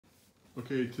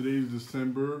Okay, today is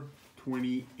December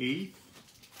 28th.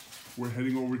 We're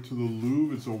heading over to the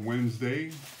Louvre. It's a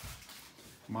Wednesday.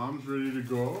 Mom's ready to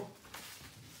go.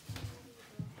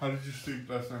 How did you sleep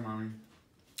last night, Mommy?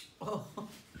 Oh.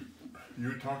 You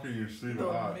were talking in your sleep a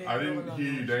lot. I didn't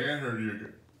hear you. Diane heard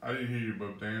you. I didn't hear you,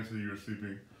 but Diane said you were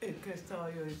sleeping.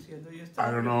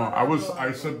 I don't know.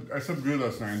 I slept good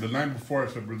last night. The night before I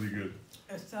slept really good.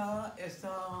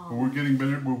 But we're getting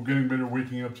better. We're getting better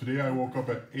waking up today. I woke up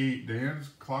at 8. Diane's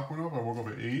clock went up. I woke up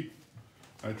at 8.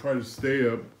 I tried to stay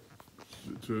up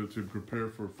to prepare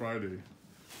for Friday.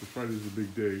 But Friday's a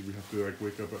big day. We have to like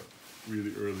wake up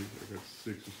really early, like at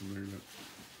 6 or something like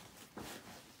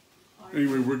that.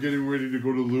 Anyway, we're getting ready to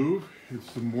go to Louvre.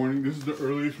 It's the morning. This is the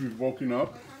earliest we've woken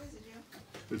up. What time is it,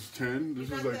 Joe? It's 10. This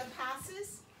you is got like. The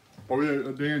passes? Oh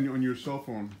yeah, Dan, on your cell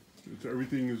phone.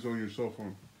 Everything is on your cell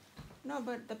phone. No,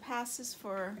 but the passes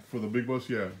for. For the big bus,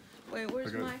 yeah. Wait,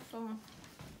 where's my phone?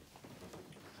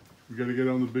 We gotta get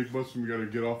on the big bus and we gotta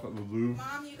get off at the Louvre.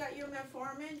 Mom, you got your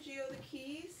metformin, Gio, the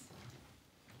keys?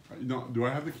 No, do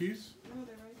I have the keys? No,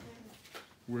 they're right there.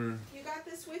 Where? You got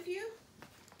this with you?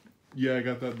 Yeah, I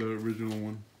got that, the original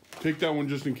one. Take that one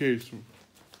just in case.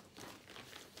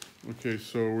 Okay,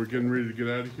 so we're getting ready to get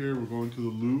out of here. We're going to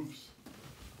the Louvres.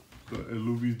 The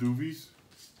Louvies Doovies.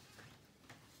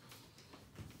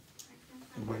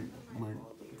 My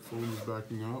phone is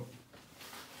backing up.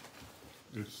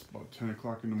 It's about 10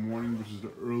 o'clock in the morning, which is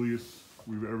the earliest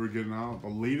we've ever gotten out. The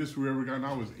latest we ever gotten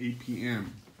out was 8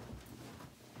 p.m.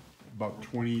 About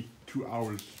 22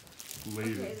 hours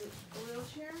later. Okay, the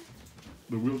wheelchair?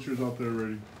 The wheelchair's out there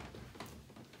already.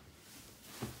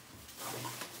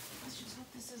 Let's just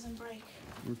hope this doesn't break.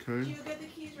 Okay. Do you get the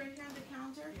keys right here on the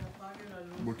counter?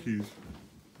 What keys?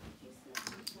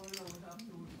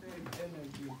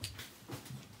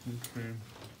 Okay.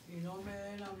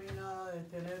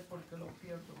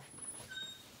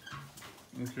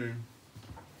 Okay.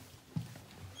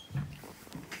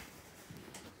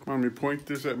 Mommy, point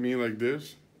this at me like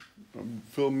this.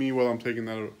 Film me while I'm taking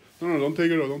that out. No, don't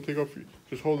take it out. Don't take off.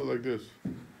 Just hold it like this.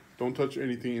 Don't touch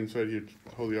anything inside here.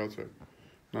 Hold the outside.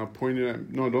 Now point it at.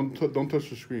 No, don't touch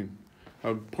the screen.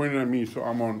 Point it at me so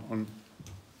I'm on.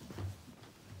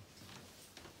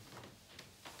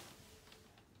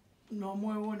 No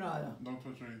muevo nada. Don't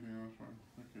touch anything else, fine.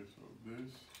 Okay, so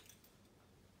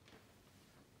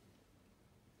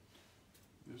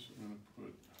this I'm gonna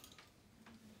put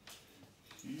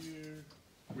here.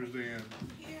 Where's Diane?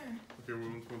 Here. Okay,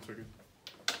 one second.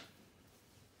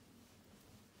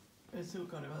 ¿Es el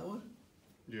cargador?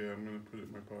 Yeah, I'm gonna put it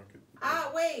in my pocket.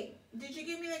 Ah, wait. Did you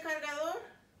give me the cargador?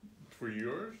 For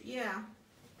yours? Yeah.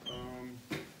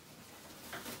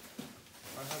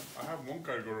 I have one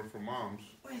cargador for Mom's.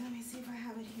 Wait, let me see if I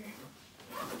have it here.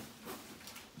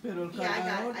 Pero el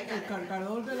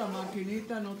cargador de la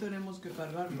maquinita no tenemos que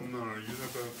cargarlo. No, you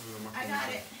have to the maquinita. I got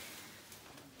it.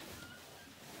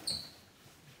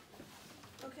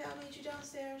 Okay, I'll meet you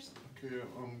downstairs. Okay,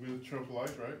 I'm gonna turn off the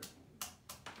lights, right?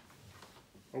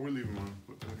 Oh, we're leaving on.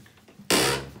 What the heck?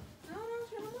 No,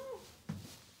 turn them off.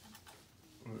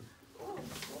 What? Oh,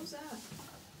 what was that?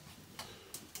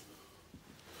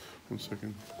 1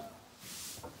 second.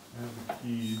 I have the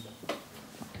keys.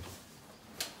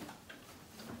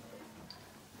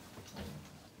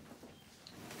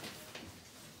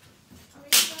 I'll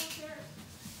meet you downstairs.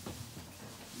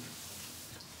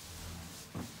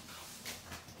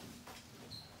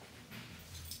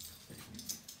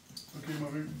 Okay,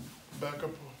 Mommy, back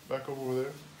up over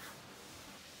there.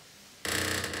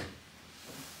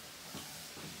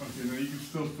 Okay, now you can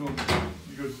still film.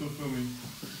 You guys still filming.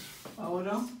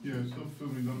 Ahora? Yeah, still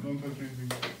filming. Don't touch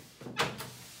anything.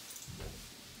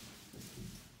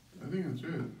 I think that's it.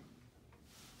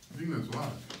 I think that's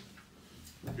locked.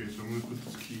 Okay, so I'm gonna put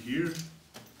this key here.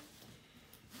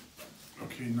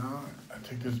 Okay, now I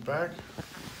take this back.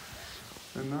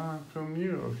 And now I film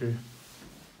you. Okay.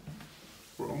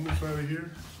 We're almost out of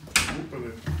here. Open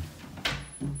it.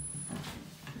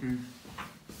 Okay.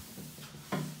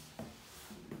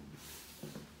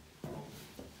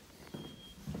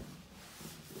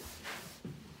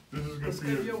 This is good for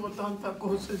you. Llevo tanta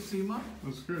cosa encima.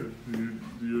 That's good.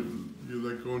 You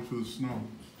like going to the snow.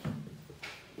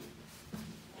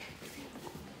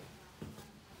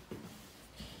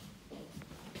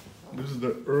 This is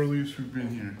the earliest we've been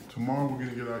here. Tomorrow we're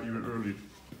gonna get out even early.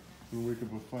 We'll wake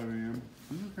up at 5 a.m.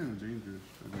 This is kind of dangerous,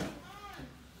 I think.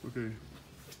 Okay.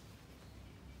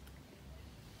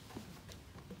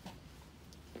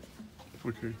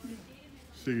 Okay.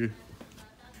 Sigue.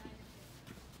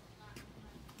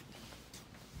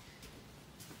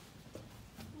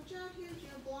 Watch out here,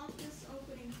 Joe. Block this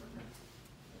opening for her.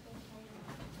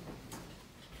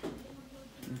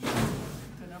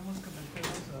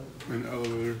 An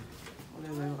elevator.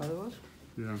 ¿Elevador?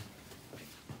 Yeah.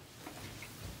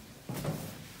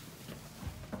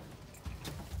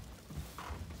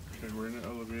 Okay, we're in an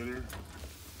elevator.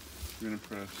 We're gonna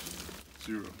press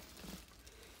 0.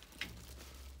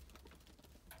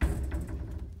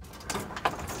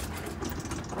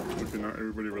 Okay, now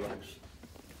everybody relax.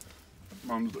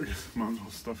 Mom's all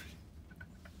stuffy.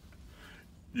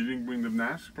 You didn't bring the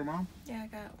mask for Mom? Yeah, I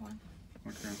got one.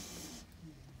 Okay.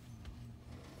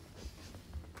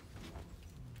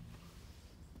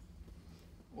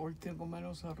 Hoy tengo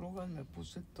menos arrugas, me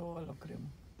puse toda la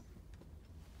crema.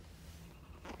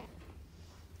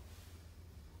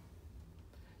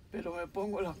 Pero me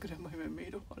pongo la crema y me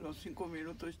miro, a los 5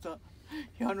 minutos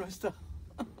ya no está.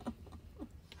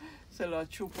 Se la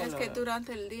chupa. Es que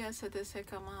durante el día se te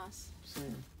seca más. Sí.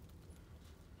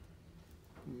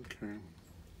 Okay.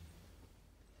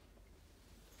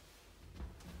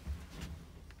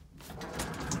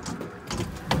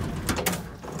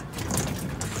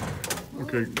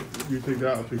 Okay, you take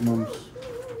that, I'll take Mom's.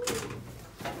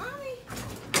 Mommy!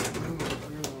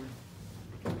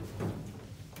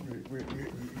 Wait. Wait.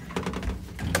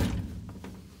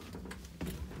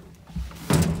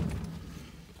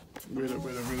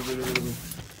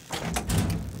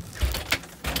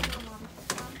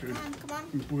 Come on.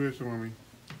 Empuje eso, mami.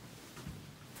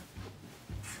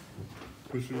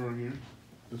 Push it around here,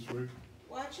 this way.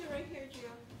 Watch it right here, Gio.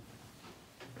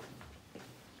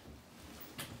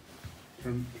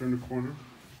 Turn the corner.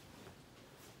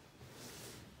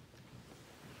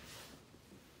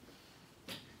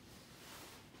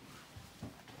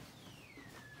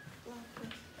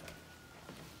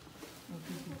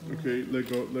 Okay, let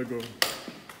go.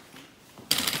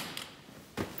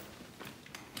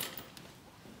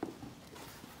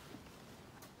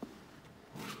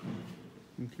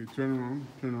 Okay, turn around.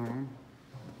 Turn around.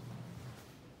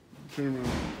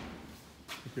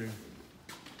 Okay.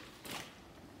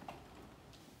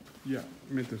 Yeah,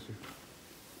 métese.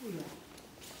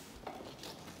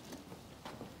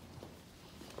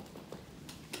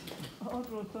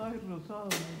 Rosado,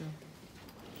 mira.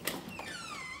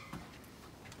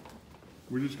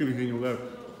 We're just gonna hang a left.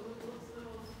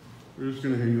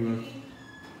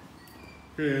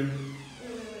 Okay, Ann.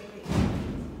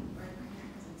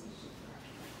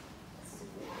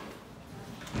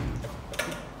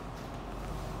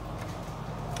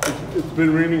 It's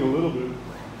been raining a little bit.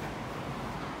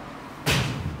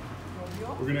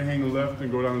 We're gonna hang a left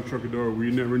and go down to Trocadero.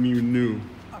 We never even knew.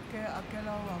 ¿A qué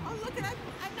lado vamos? Oh, look at that.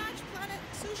 I'm not Planet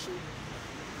Sushi.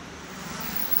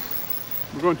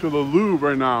 We're going to the Louvre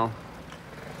right now.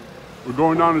 We're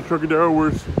going down to Trocadero.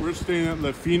 We're staying at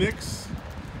Le Phoenix,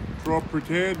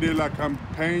 propriétaire de la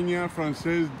campagne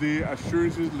française des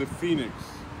assurances Le Phoenix.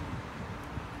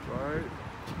 Right?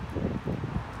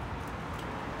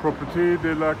 Propriété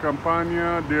de la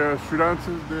campagne des assurances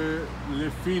de Le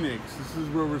Phoenix. This is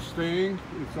where we're staying.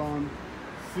 It's on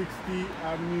 60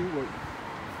 Avenue. What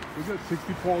was that?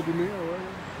 60 Paul Dumais, or what?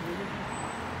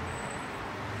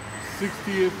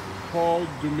 60th Paul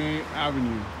Dumais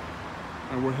Avenue.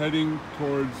 And we're heading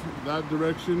towards that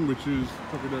direction, which is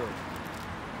Trocadero.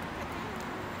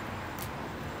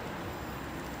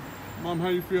 Mom, how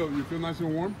you feel? You feel nice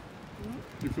and warm?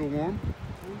 You feel warm?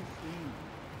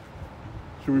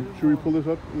 Should we pull this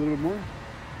up a little bit more?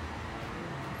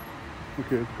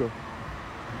 Okay, let's go.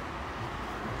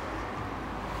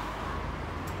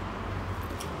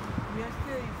 ¿Y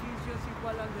este edificio es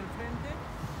igual al del frente?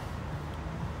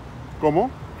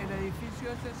 ¿Cómo? ¿El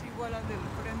edificio este es igual al del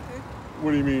frente?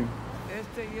 What do you mean?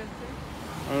 ¿Este y este?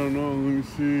 I don't know. Let me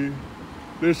see.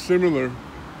 They're similar.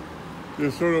 They're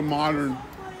sort of modern.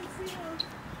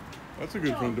 That's a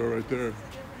good front door right there.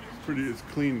 It's pretty. It's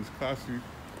clean. It's classy.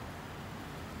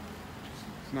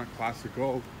 It's not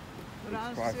classical.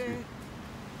 It's classy.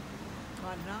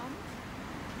 Madame?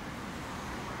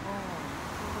 Oh,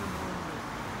 todo enorme.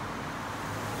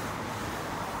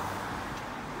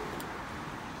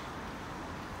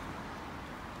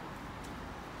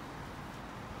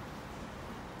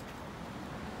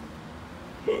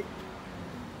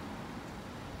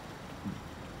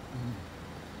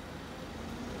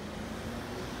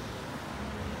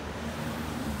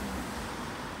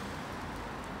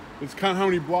 Let's count how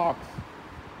many blocks.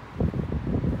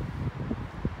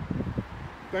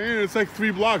 Diana, it's like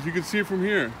 3 blocks. You can see it from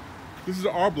here. This is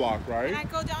our block, right? Can I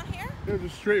go down here? Yeah,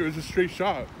 just straight. It was a straight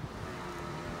shot.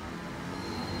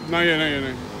 Not yet.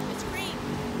 It's green.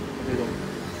 There you go.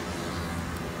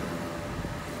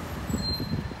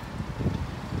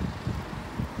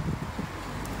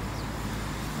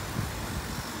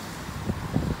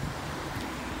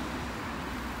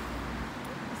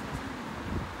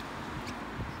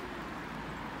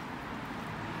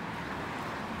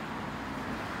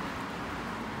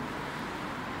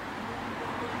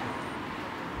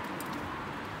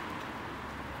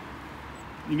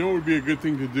 You know what would be a good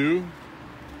thing to do?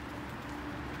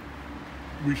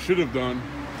 We should have done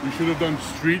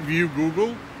Street View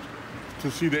Google to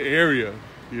see the area,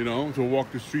 you know, to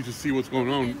walk the street to see what's going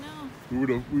on. We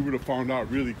would have found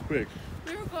out really quick.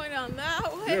 We were going down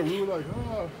that way. Yeah, we were like,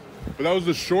 oh. But that was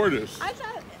the shortest. I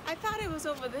thought it was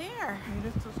over there.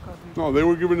 No, they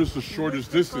were giving us the shortest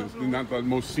distance, not the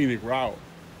most scenic route.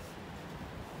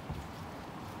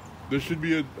 There should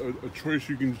be a choice.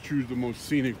 You can choose the most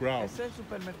scenic route. ¿Es el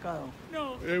supermercado?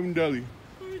 No. Un deli.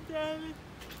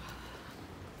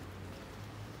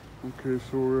 Okay,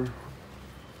 so we're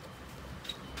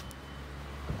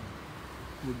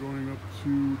going up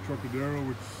to Trocadero,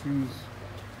 which seems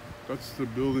that's the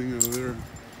building over there.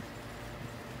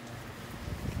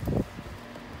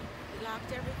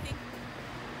 Locked everything?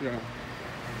 Yeah.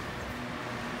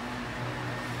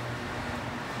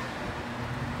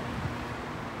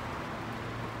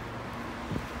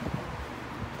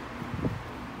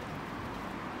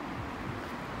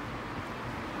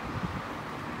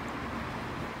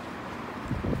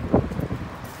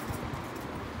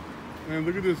 And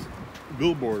look at this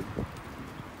billboard.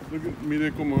 Look at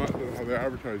mire como how they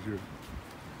advertise here.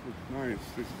 It's nice.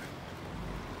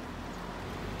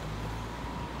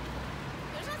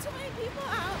 There's not too many people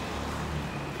out.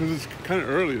 Because it's kind of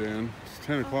early, Dan. It's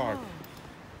 10 o'clock.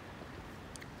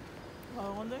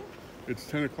 It's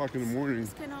 10 o'clock in the morning.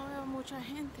 Es que no veo mucha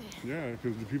gente. Yeah,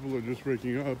 because the people are just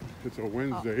waking up. It's a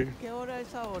Wednesday. ¿Qué hora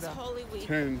es ahora? It's Holy Week.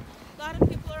 10. A lot of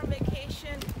people are on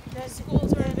vacation. The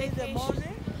schools are on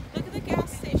vacation. Look at the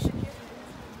gas station here.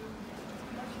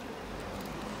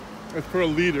 It's per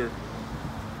liter.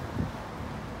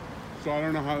 So I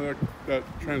don't know how that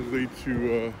translates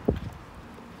to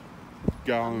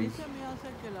gallons. I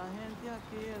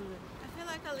feel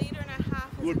like a liter and a half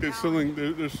is Look,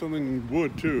 they're selling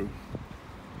wood too.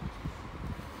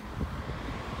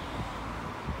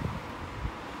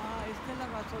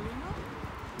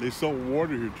 They sell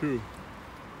water here too.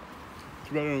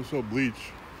 Too bad they don't sell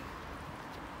bleach.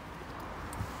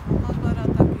 No,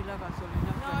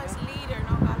 it's liter,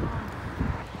 no galón.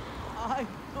 Ay,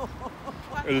 no.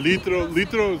 El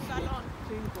litros.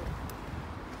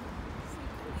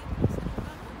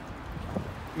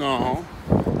 No.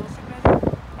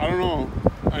 I don't know.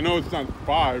 I know it's not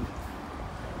 5.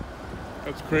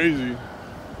 That's crazy.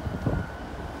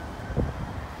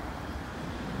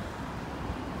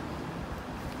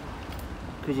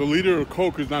 Because a liter of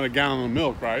Coke is not a gallon of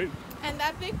milk, right? And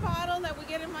that big bottle that we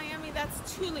get in Miami,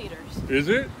 that's 2 liters. Is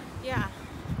it? Yeah.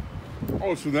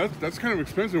 Oh, so that's kind of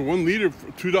expensive. 1 liter,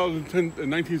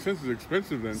 $2.19 is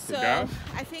expensive then for gas. So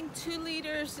I think 2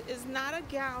 liters is not a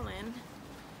gallon.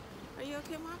 Are you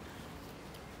okay, Mom?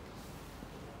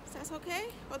 ¿Estás okay?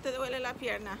 ¿O te duele la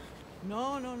pierna?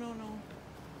 No.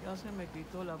 Ya se me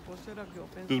quitó la pulsera que yo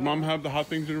pensaba. Does Mom have the hot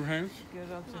things in her hands?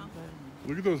 No.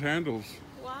 Look at those handles.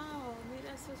 Wow,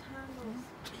 mira esos handles.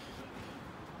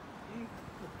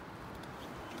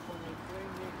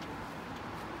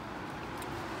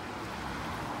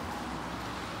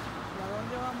 ¿A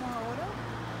dónde vamos ahora?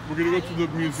 We're going to go to the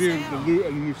museum,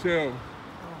 the Museo.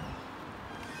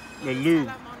 The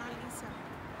Louvre.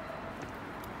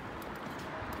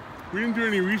 We didn't do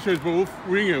any research, but we'll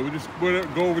wing it. We'll just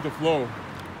go with the flow.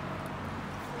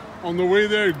 On the way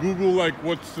there, Google like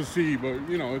what's to see, but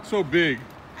you know, it's so big.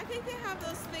 I think they have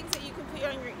those things that you can put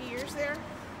on your ears there.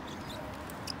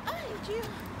 Ay, Gio.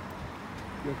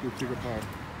 You have to take a pause.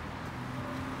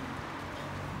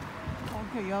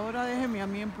 Ok, ahora déjeme a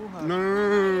mí empujar.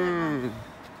 No.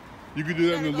 You could do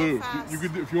that in the Louvre. You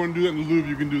could, if you want to do that in the Louvre,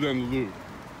 you can do that in the Louvre.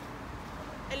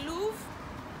 El Louvre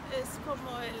es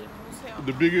como el museo.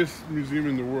 The biggest museum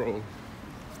in the world.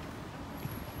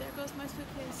 There goes my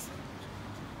suitcase.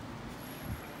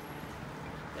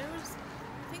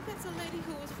 I think that's a lady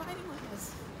who was fighting with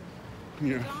us.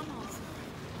 Yeah. McDonald's.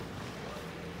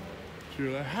 She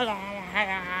was like, hello.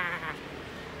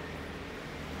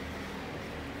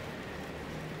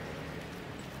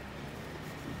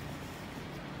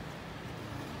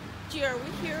 Gee, are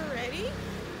we here already?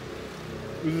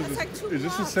 That's like 2 Is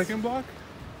this the blocks. second block?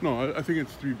 No, I think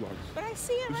it's 3 blocks. But I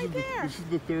see it right there. This is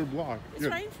the 3rd block. It's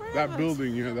right in front that of us.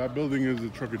 building, that building is the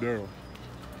Trocadero.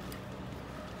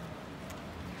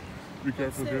 Be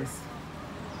careful here. This?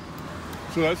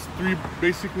 So that's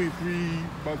basically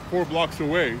about 4 blocks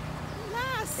away.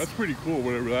 Less. That's pretty cool,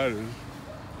 whatever that is.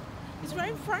 It's right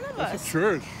in front of That's us. a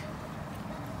church.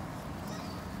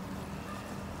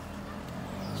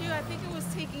 Gee, I think it was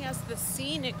taking us the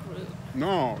scenic route.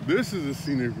 No, this is a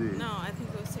scenic route. No, I think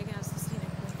it was taking us the scenic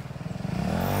route.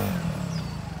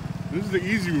 This is the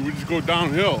easy route. We just go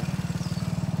downhill.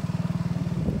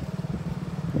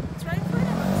 It's right in front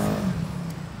of us.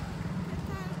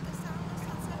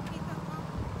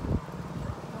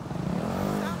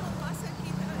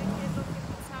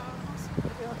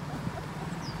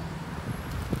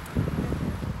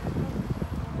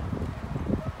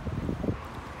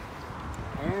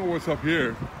 I don't know what's up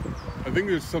here. I think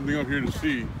there's something up here to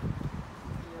see.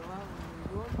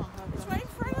 It's right in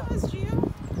front of us,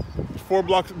 Gio. It's 4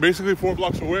 blocks, basically 4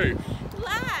 blocks away.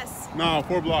 Less. No,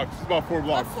 4 blocks. It's about 4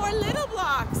 blocks. But 4 little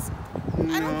blocks.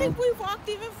 No. I don't think we walked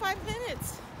even 5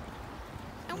 minutes.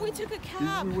 And we took a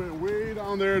cab. We went way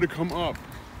down there to come up.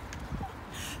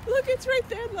 Look, it's right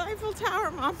there, the Eiffel Tower,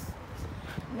 Mom.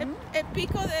 El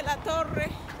pico de la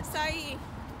torre está ahí.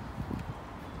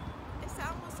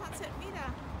 Estábamos sunset,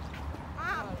 mira.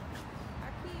 Mom,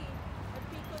 aquí, el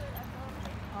pico de la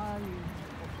torre. Ay,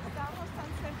 Estábamos tan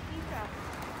cerquita.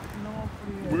 no,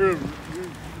 We're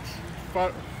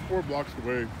 4 blocks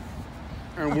away,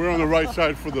 and we're on the right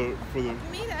side for the.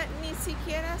 Mira, ni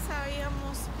siquiera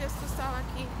sabíamos que esto estaba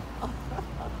aquí.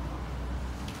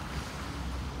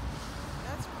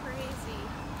 That's crazy.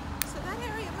 So that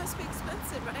area must be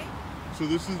expensive, right? So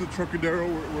this is the Trocadero.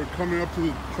 We're coming up to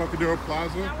the Trocadero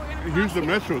Plaza. Now we're gonna And here's cross the here?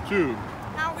 metro too.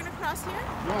 Now we're gonna cross here?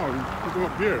 No, we're going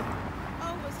up here.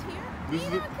 Oh, it was here? This is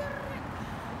Mira, the- qué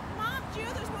Mom,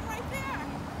 Gio, there's one right there.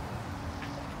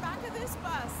 Back of this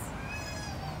bus.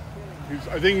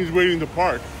 I think he's waiting to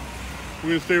park. We're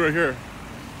gonna stay right here.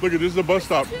 Look at this is the bus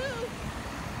stop. Two.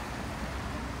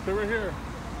 Stay right here.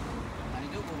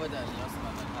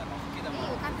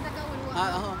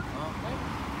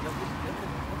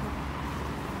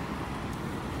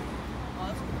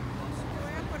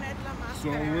 Voy a poner la So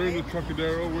máscara, we're in the right?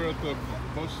 Trocadero. We're at the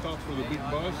bus stop for the big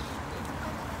bus.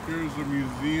 Here's the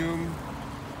museum.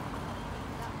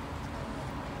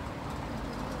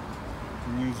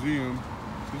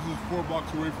 This is 4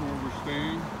 blocks away from where we're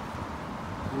staying.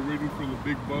 We're waiting for the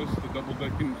big bus, the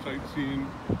double-decking sightseeing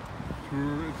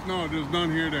tour. There's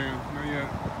none here, Dan. Not yet.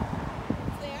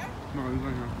 There? No, there's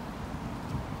none here.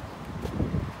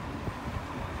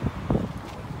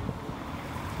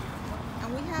 And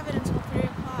we have it until 3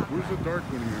 o'clock. Where's the dark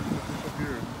one here? What's up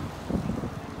here?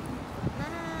 No.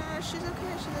 She's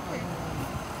okay. She's okay.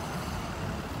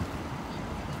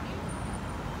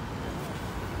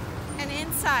 And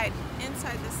inside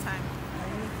this time.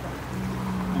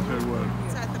 Inside what?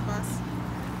 Inside the bus.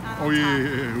 Not on Oh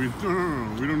yeah. top.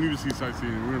 No. We don't need to see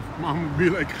sightseeing. Mom would be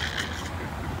like,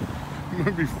 I'm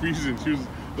gonna be freezing.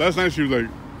 Last night she was like,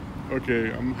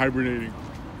 okay, I'm hibernating.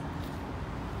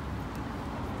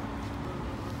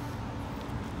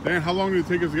 Dan, how long did it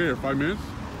take us to get here? 5 minutes?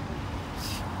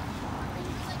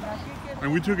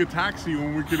 And we took a taxi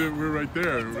when we were right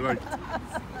there. We're like,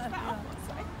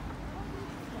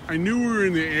 I knew we were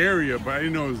in the area, but I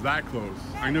didn't know it was that close.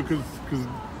 I know because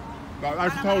the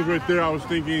Eiffel Tower was right there. I was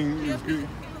thinking it was good.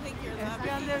 People think you're es que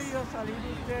han lovely. debido salir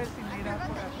ustedes y mirar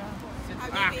por acá.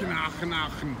 Habibi.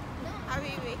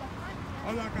 Habibi.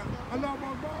 Allah,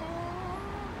 Baba.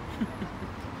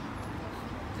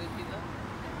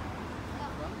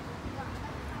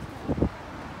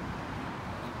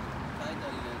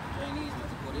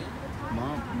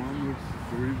 Mom looks,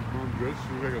 the way mom dressed,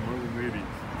 she looks like a Muslim lady.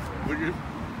 Look at.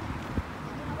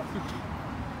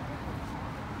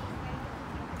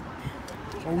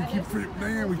 Oh, we keep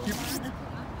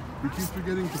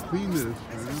forgetting to clean this,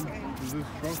 man. There's this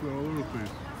chocolate all over the place.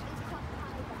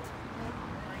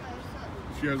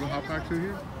 She has a hot pack in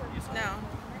here? No,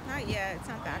 not yet. It's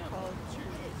not that cold.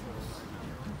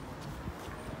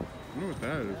 I wonder what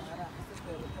that is.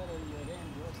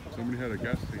 Somebody had a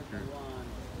gas tank here.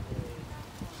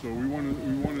 So we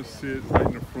want to sit right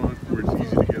in the front where it's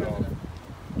easy to get off.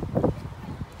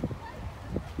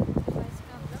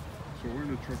 So we're in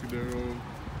the Trocadero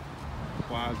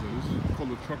Plaza. This is called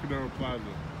the Trocadero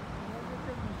Plaza.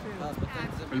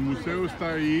 El museo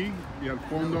está ahí y al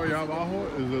fondo allá abajo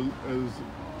is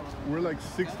we're like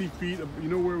 60 feet. You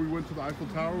know where we went to the Eiffel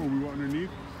Tower when we were underneath?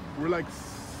 We're like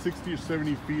 60 or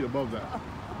 70 feet above that.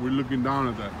 We're looking down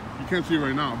at that. You can't see it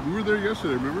right now. We were there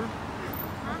yesterday, remember?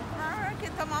 Que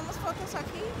tomamos fotos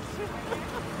aquí.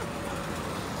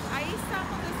 Ahí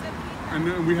estamos desde aquí. And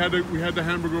then we had the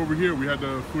hamburger over here. We had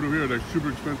the food over here. That's super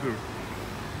expensive.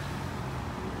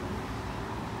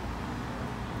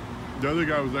 The other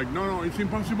guy was like, no, it's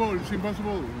impossible. It's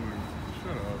impossible. I'm like,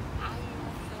 shut up.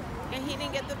 And he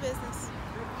didn't get the business.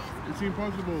 It's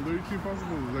impossible. It's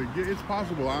impossible. Like, yeah, it's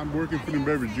possible. I'm working food and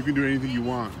beverage. You can do anything you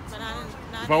want. But not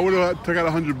If I would have took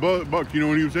out $100, you know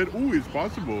what he said? Ooh, it's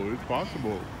possible. It's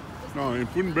possible. No, in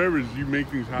food and beverage, you make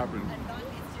things happen.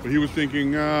 But he was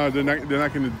thinking, they're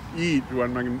not going to eat. Or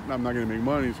I'm not going to make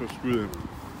money, so screw them.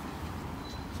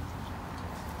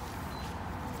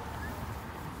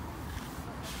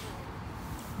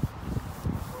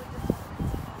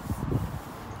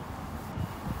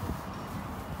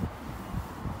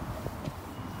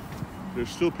 There's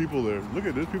still people there. Look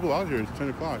at, there's people out here. It's 10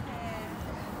 o'clock.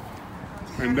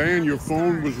 And then your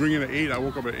phone was ringing at 8. I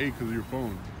woke up at 8 because of your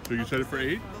phone. So you set it for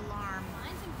 8? Alarm.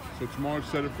 So tomorrow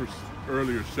set it for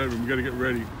earlier, 7. We got to get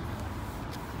ready.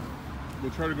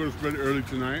 We'll try to go to bed early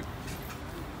tonight.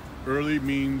 Early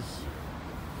means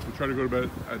we'll try to go to bed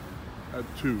at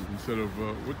 2 instead of...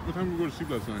 what time did we go to sleep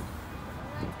last night?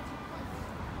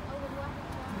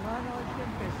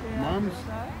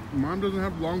 Mom doesn't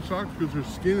have long socks because her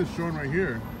skin is showing right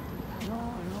here.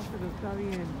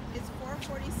 It's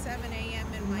 4:47 a.m.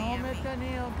 in Miami.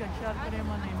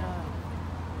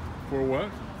 For what?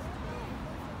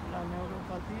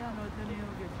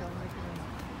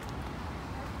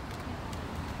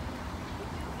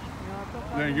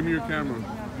 Dan, give me your camera.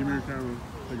 Give me your camera.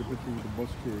 Take a picture with the bus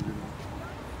tour, you know.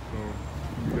 So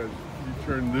you guys, you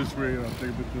turn this way, and I'll take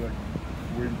a picture like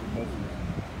waiting for buses.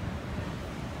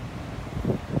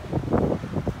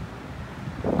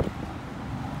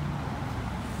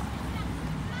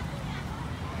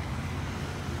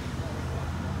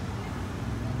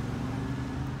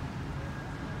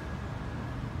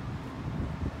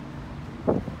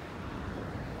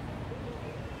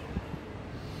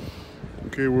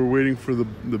 Okay, we're waiting for the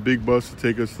big bus to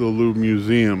take us to the Louvre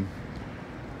Museum.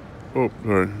 Oh,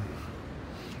 sorry.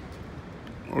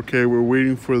 Okay, we're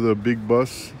waiting for the big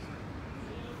bus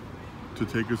to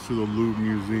take us to the Louvre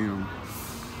Museum.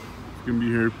 It's gonna be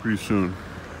here pretty soon.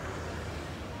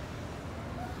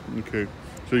 Okay,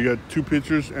 so you got 2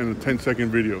 pictures and a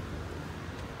 10-second video. You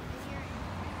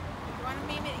want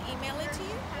me to email it to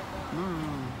you? No.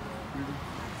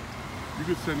 You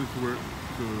could send it to her,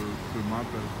 to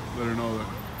Martha. Let her know that.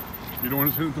 You don't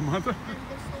want to send it to Martha?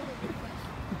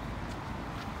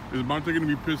 Is Martha going to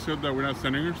be pissed that we're not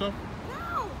sending her stuff?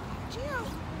 No, Gio,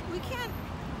 we can't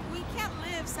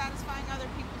live satisfying other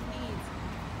people's needs.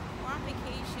 We're on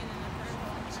vacation in the third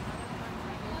world.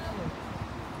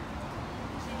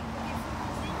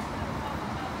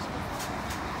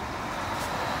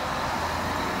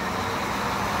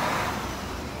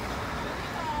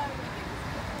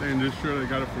 And this shirt, I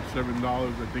got it for $7,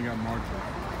 I think, at Martha.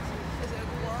 Is it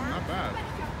warm? Not bad.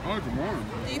 Oh, it's warm.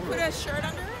 Do you put a shirt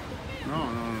under it? No.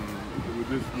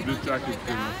 With this jacket. Like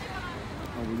that?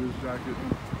 No, with this jacket.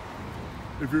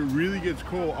 If it really gets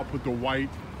cold, I'll put the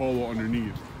white polo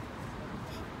underneath.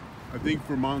 I think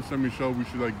for Mount Saint Michel, we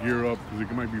should like gear up because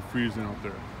it might be freezing out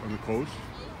there on the coast.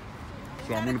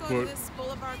 So I'm gonna go to this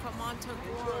boulevard called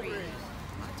Montegoreo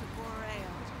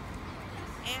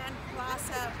and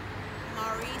Plaza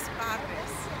Maurice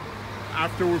Barres.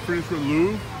 After we're finished with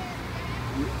Louvre,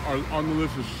 on the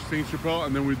list is Saint Chapelle,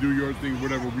 and then we do your thing,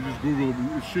 whatever. We just Google it.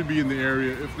 It should be in the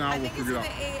area. If not, we'll figure it out. I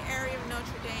think it's in the area of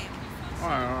Notre Dame. All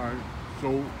right.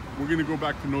 So we're gonna go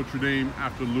back to Notre Dame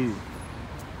after Louvre.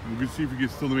 We can see if we can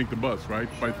still make the bus, right?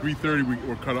 By 3:30,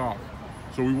 we're cut off.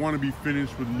 So we want to be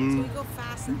finished with Louvre. So we go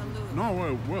fast in the Louvre.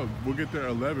 No, we'll get there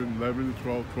at 11 to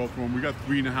 12 to 1. We got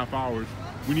 3.5 hours.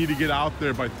 We need to get out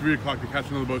there by 3 o'clock to catch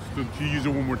another bus to use it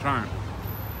one more time.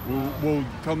 We'll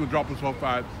tell them to drop us off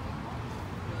at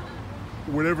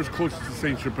whatever's closest to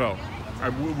Saint Chapelle.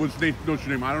 What's Notre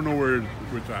Dame? I don't know where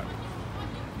it's at.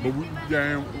 But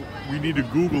we need to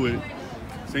Google it,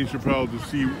 Saint Chapelle, to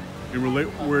see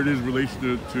where it is in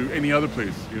relation to any other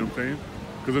place. You know what I'm saying?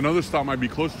 Because another stop might be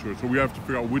closer to it, so we have to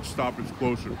figure out which stop is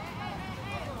closer.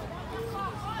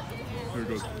 There it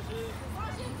goes.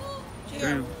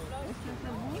 Gio,